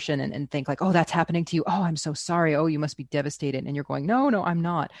proportion and think like, oh, that's happening to you. Oh, I'm so sorry. Oh, you must be devastated. And you're going, no, I'm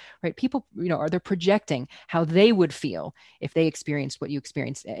not. Right? People, they're projecting how they would feel if they experienced what you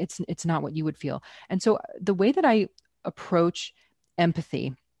experienced. It's not what you would feel. And so the way that I approach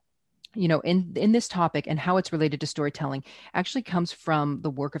empathy, in this topic and how it's related to storytelling actually comes from the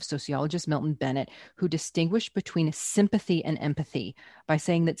work of sociologist Milton Bennett, who distinguished between sympathy and empathy by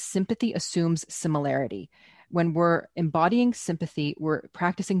saying that sympathy assumes similarity. When we're embodying sympathy, we're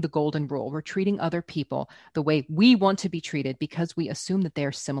practicing the golden rule. We're treating other people the way we want to be treated because we assume that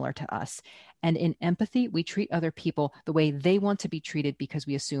they're similar to us. And in empathy, we treat other people the way they want to be treated because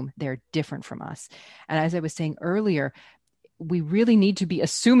we assume they're different from us. And as I was saying earlier, we really need to be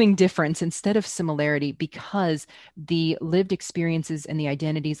assuming difference instead of similarity, because the lived experiences and the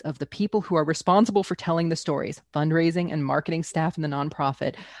identities of the people who are responsible for telling the stories, fundraising and marketing staff in the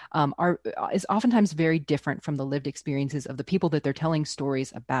nonprofit, is oftentimes very different from the lived experiences of the people that they're telling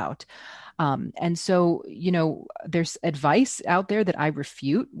stories about. And so, there's advice out there that I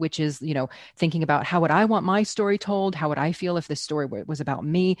refute, which is, thinking about how would I want my story told? How would I feel if this story was about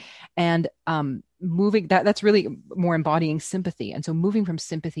me? And moving that's really more embodying sympathy. And so moving from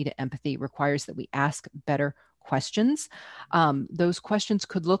sympathy to empathy requires that we ask better questions. Those questions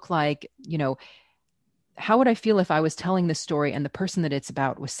could look like, how would I feel if I was telling this story and the person that it's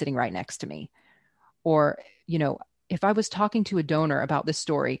about was sitting right next to me? Or, if I was talking to a donor about this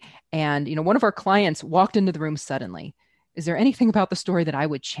story and, one of our clients walked into the room suddenly, is there anything about the story that I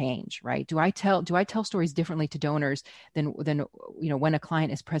would change, right? Do I tell stories differently to donors than when a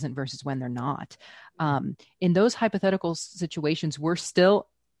client is present versus when they're not? In those hypothetical situations, we're still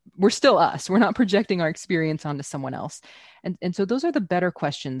us. We're not projecting our experience onto someone else. And so those are the better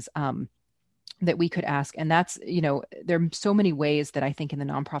questions that we could ask. And that's, there are so many ways that I think in the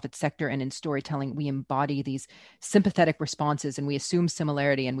nonprofit sector and in storytelling, we embody these sympathetic responses, and we assume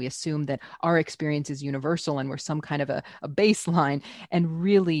similarity, and we assume that our experience is universal and we're some kind of a baseline. And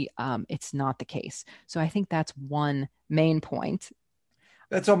really, it's not the case. So I think that's one main point.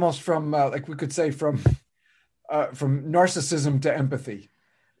 That's almost from, like we could say, from narcissism to empathy.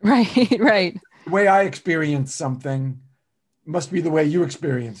 Right, right. The way I experience something must be the way you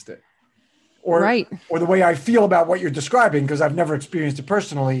experienced it. Or the way I feel about what you're describing, because I've never experienced it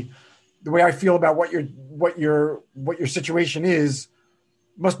personally. The way I feel about what your situation is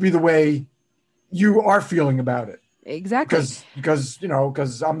must be the way you are feeling about it. Exactly. Because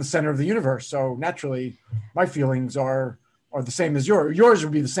I'm the center of the universe, so naturally my feelings are the same as yours. Yours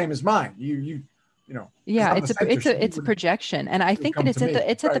would be the same as mine. Yeah, it's a projection, and I think that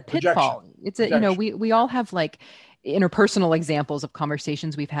it's at the pitfall. It's we all have like interpersonal examples of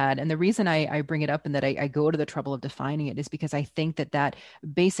conversations we've had. And the reason I bring it up and that I go to the trouble of defining it is because I think that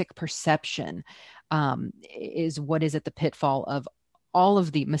basic perception is what is at the pitfall of all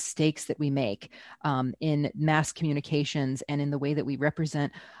of the mistakes that we make in mass communications and in the way that we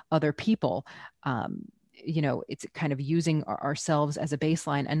represent other people. It's kind of using ourselves as a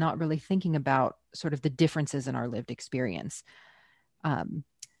baseline and not really thinking about sort of the differences in our lived experience.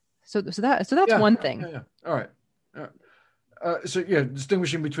 So that's one thing. Yeah. All right.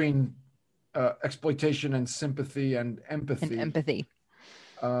 Distinguishing between exploitation and sympathy and empathy.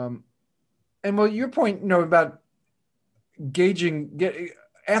 And your point, about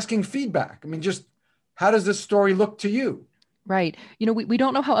asking feedback. I mean, just how does this story look to you? Right. We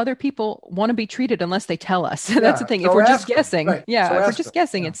don't know how other people want to be treated unless they tell us. That's the thing. If we're just guessing, if we're just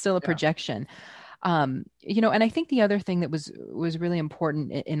guessing, it's still a projection. And I think the other thing that was really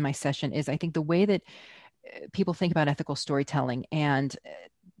important in my session is I think the way that people think about ethical storytelling and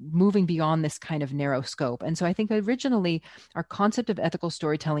moving beyond this kind of narrow scope. And so I think originally our concept of ethical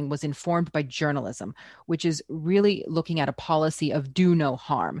storytelling was informed by journalism, which is really looking at a policy of do no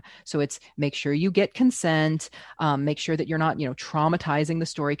harm. So it's make sure you get consent, make sure that you're not, traumatizing the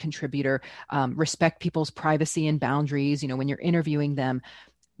story contributor, respect people's privacy and boundaries, when you're interviewing them.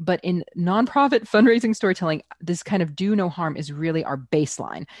 But in nonprofit fundraising storytelling, this kind of do no harm is really our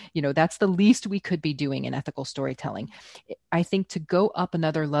baseline. That's the least we could be doing in ethical storytelling. I think to go up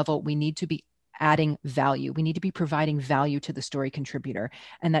another level, we need to be adding value. We need to be providing value to the story contributor.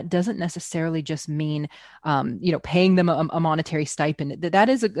 And that doesn't necessarily just mean, paying them a monetary stipend. That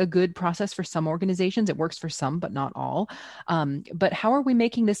is a good process for some organizations. It works for some, but not all. But how are we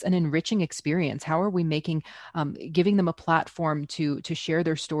making this an enriching experience? How are we giving them a platform to share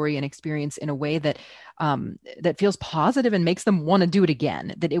their story and experience in a way that feels positive and makes them want to do it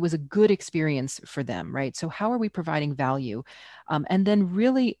again, that it was a good experience for them, right? So how are we providing value? And then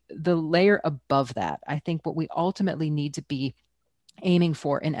really the layer above that, I think what we ultimately need to be aiming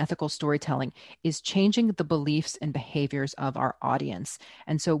for in ethical storytelling is changing the beliefs and behaviors of our audience.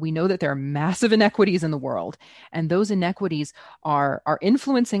 And so we know that there are massive inequities in the world, and those inequities are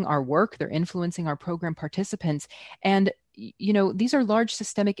influencing our work, they're influencing our program participants. And these are large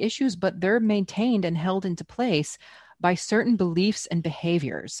systemic issues, but they're maintained and held into place by certain beliefs and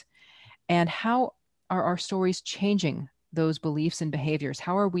behaviors. And how are our stories changing those beliefs and behaviors?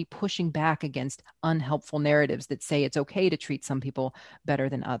 How are we pushing back against unhelpful narratives that say it's okay to treat some people better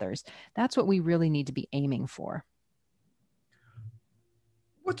than others? That's what we really need to be aiming for.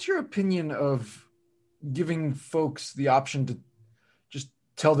 What's your opinion of giving folks the option to just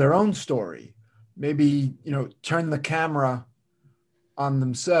tell their own story? Maybe, turn the camera on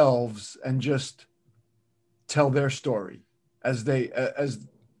themselves and just tell their story as they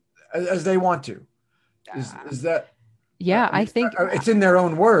want to. Is that? Yeah, I think it's in their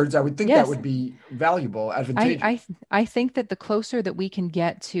own words. I would think that would be valuable, advantageous. I think that the closer that we can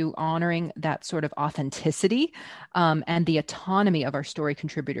get to honoring that sort of authenticity and the autonomy of our story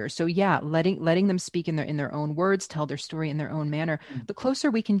contributors. So letting them speak in their own words, tell their story in their own manner. The closer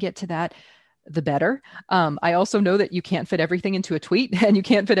we can get to that, the better. I also know that you can't fit everything into a tweet, and you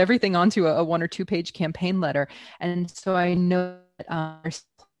can't fit everything onto a 1 or 2 page campaign letter. And so I know that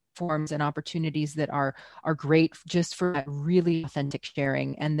forms and opportunities that are great just for that really authentic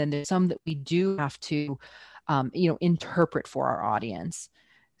sharing. And then there's some that we do have to, interpret for our audience.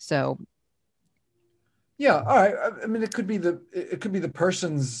 So Yeah. All right. I mean, it could be the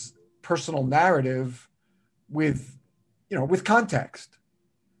person's personal narrative with, with context,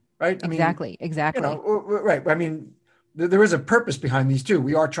 right? I mean, Exactly. right. I mean, there is a purpose behind these too.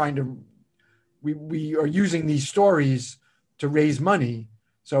 We are using these stories to raise money.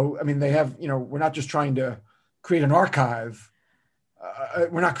 So, I mean, they have, we're not just trying to create an archive.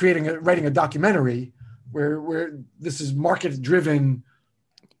 We're not writing a documentary where this is market driven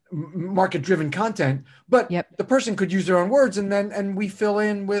content, but Yep. the person could use their own words and we fill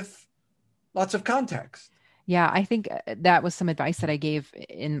in with lots of context. Yeah, I think that was some advice that I gave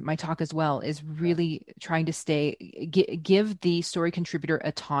in my talk as well, is really trying to give the story contributor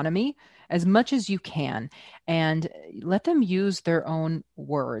autonomy as much as you can, and let them use their own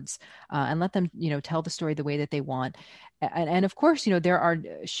words, and let them, tell the story the way that they want. And of course, there are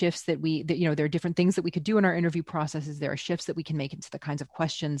shifts there are different things that we could do in our interview processes. There are shifts that we can make into the kinds of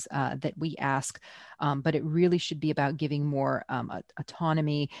questions that we ask. But it really should be about giving more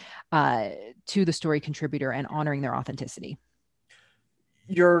autonomy to the story contributor and honoring their authenticity.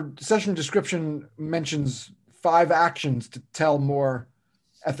 Your session description mentions 5 actions to tell more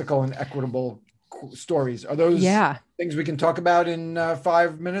ethical and equitable stories. Are those things we can talk about in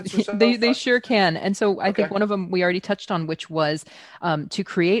 5 minutes or so? They sure can. And so I think one of them we already touched on, which was to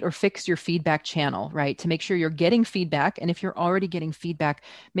create or fix your feedback channel, right? To make sure you're getting feedback. And if you're already getting feedback,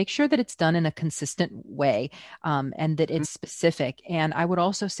 make sure that it's done in a consistent way, and that it's specific. And I would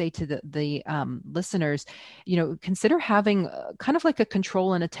also say to the listeners, consider having kind of like a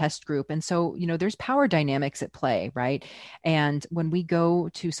control and a test group. And so, there's power dynamics at play, right? And when we go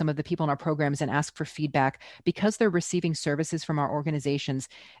to some of the people in our programs and ask for feedback, because they're receiving services from our organizations,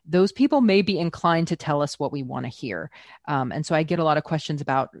 those people may be inclined to tell us what we want to hear. And so I get a lot of questions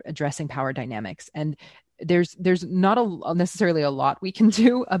about addressing power dynamics. And there's not necessarily a lot we can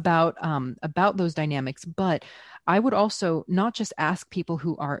do about those dynamics, but I would also not just ask people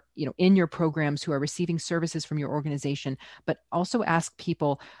who are, in your programs, who are receiving services from your organization, but also ask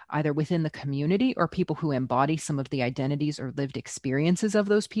people either within the community or people who embody some of the identities or lived experiences of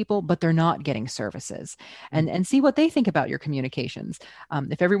those people, but they're not getting services, and see what they think about your communications.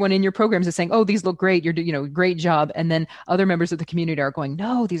 If everyone in your programs is saying, "Oh, these look great, you're doing great job," and then other members of the community are going,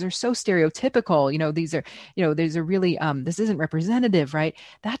 "No, these are so stereotypical. These are really this isn't representative," right?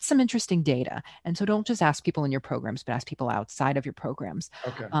 That's some interesting data. And so don't just ask people in your programs, but ask people outside of your programs.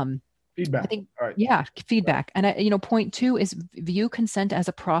 Okay. Feedback. I think, all right. Yeah, feedback. And point 2 is view consent as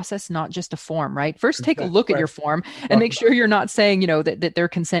a process, not just a form, right? First, take a look at your form and make sure you're not saying, that their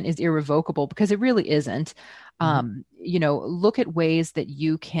consent is irrevocable, because it really isn't. Look at ways that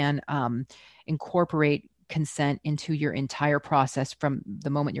you can incorporate consent into your entire process, from the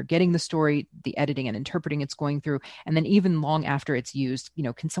moment you're getting the story, the editing and interpreting it's going through, and then even long after it's used.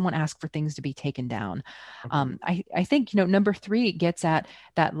 Can someone ask for things to be taken down? I think number 3 gets at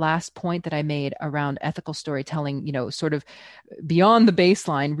that last point that I made around ethical storytelling, sort of beyond the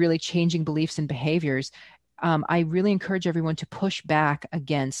baseline, really changing beliefs and behaviors. I really encourage everyone to push back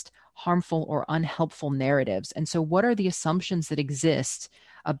against harmful or unhelpful narratives. And so what are the assumptions that exist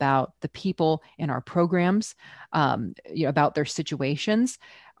about the people in our programs, about their situations?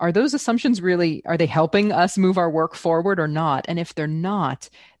 Are those assumptions are they helping us move our work forward or not? And if they're not,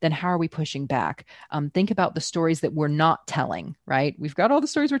 then how are we pushing back? Think about the stories that we're not telling, right? We've got all the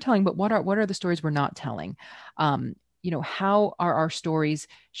stories we're telling, but what are the stories we're not telling? How are our stories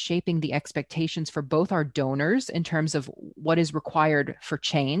shaping the expectations for both our donors in terms of what is required for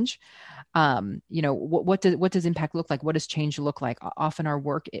change? What does impact look like? What does change look like? Often our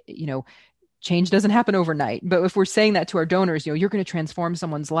work, change doesn't happen overnight. But if we're saying that to our donors, you're going to transform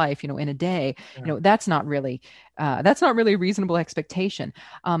someone's life, in a day, that's not really a reasonable expectation.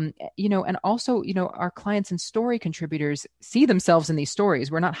 And also, our clients and story contributors see themselves in these stories.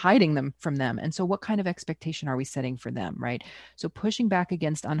 We're not hiding them from them. And so what kind of expectation are we setting for them, right? So pushing back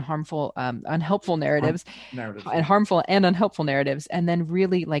against unhelpful narratives. And harmful and unhelpful narratives. And then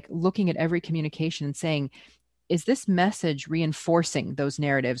really looking at every communication and saying, is this message reinforcing those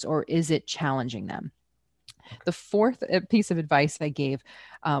narratives, or is it challenging them? The 4th piece of advice I gave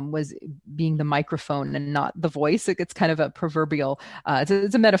was being the microphone and not the voice. It's kind of a proverbial,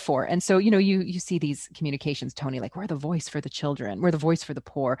 it's a metaphor. And so, you see these communications, Tony, like, we're the voice for the children, we're the voice for the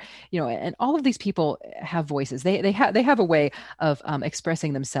poor, and all of these people have voices. They have a way of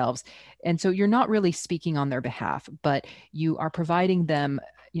expressing themselves. And so you're not really speaking on their behalf, but you are providing them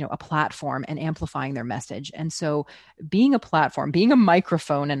a platform and amplifying their message. And so being a platform, being a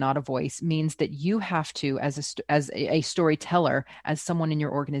microphone and not a voice, means that you have to, as a storyteller, as someone in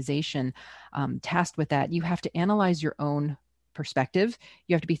your organization tasked with that, you have to analyze your own perspective.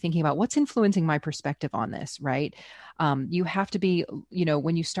 You have to be thinking about what's influencing my perspective on this, right? You have to be,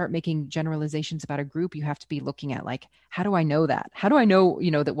 when you start making generalizations about a group, you have to be looking at like, how do I know that? How do I know,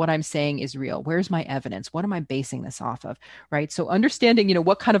 that what I'm saying is real? Where's my evidence? What am I basing this off of, right? So understanding,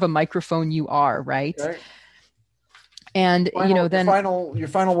 what kind of a microphone you are, right? And, then your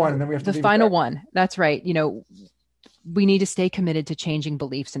final one, and then we have to the final one. That's right. We need to stay committed to changing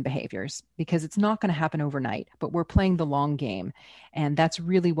beliefs and behaviors because it's not going to happen overnight, but we're playing the long game. And that's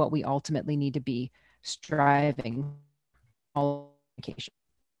really what we ultimately need to be striving. Okay.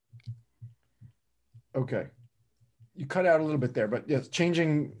 You cut out a little bit there, but yes,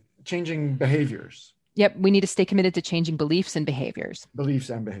 changing behaviors. Yep. We need to stay committed to changing beliefs and behaviors. Beliefs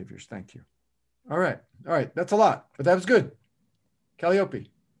and behaviors. Thank you. All right. That's a lot, but that was good. Kalliope.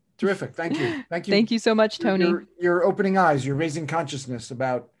 Terrific. Thank you. Thank you so much, Tony. You're opening eyes. You're raising consciousness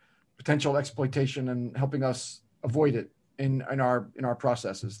about potential exploitation and helping us avoid it in our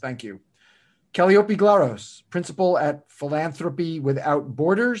processes. Thank you. Kalliope Glaros, principal at Philanthropy Without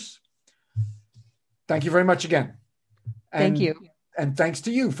Borders. Thank you very much again. Thank you. And thanks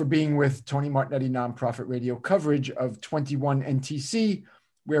to you for being with Tony Martignetti Nonprofit Radio coverage of 21 NTC,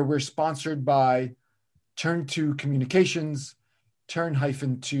 where we're sponsored by Turn2 Communications,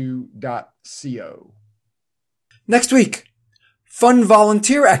 turn-2.co. Next week, fun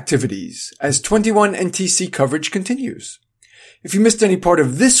volunteer activities as 21 NTC coverage continues. If you missed any part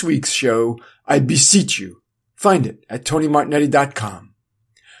of this week's show, I beseech you, find it at TonyMartignetti.com.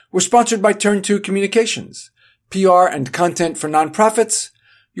 We're sponsored by Turn2 Communications, PR and content for nonprofits.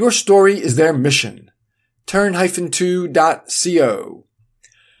 Your story is their mission. turn-2.co.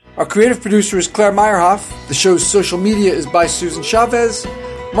 Our creative producer is Claire Meyerhoff. The show's social media is by Susan Chavez.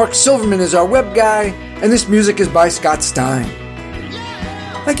 Mark Silverman is our web guy. And this music is by Scott Stein.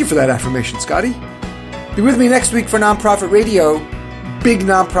 Thank you for that affirmation, Scotty. Be with me next week for Nonprofit Radio. Big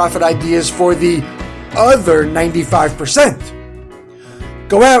nonprofit ideas for the other 95%.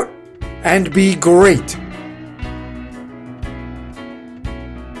 Go out and be great.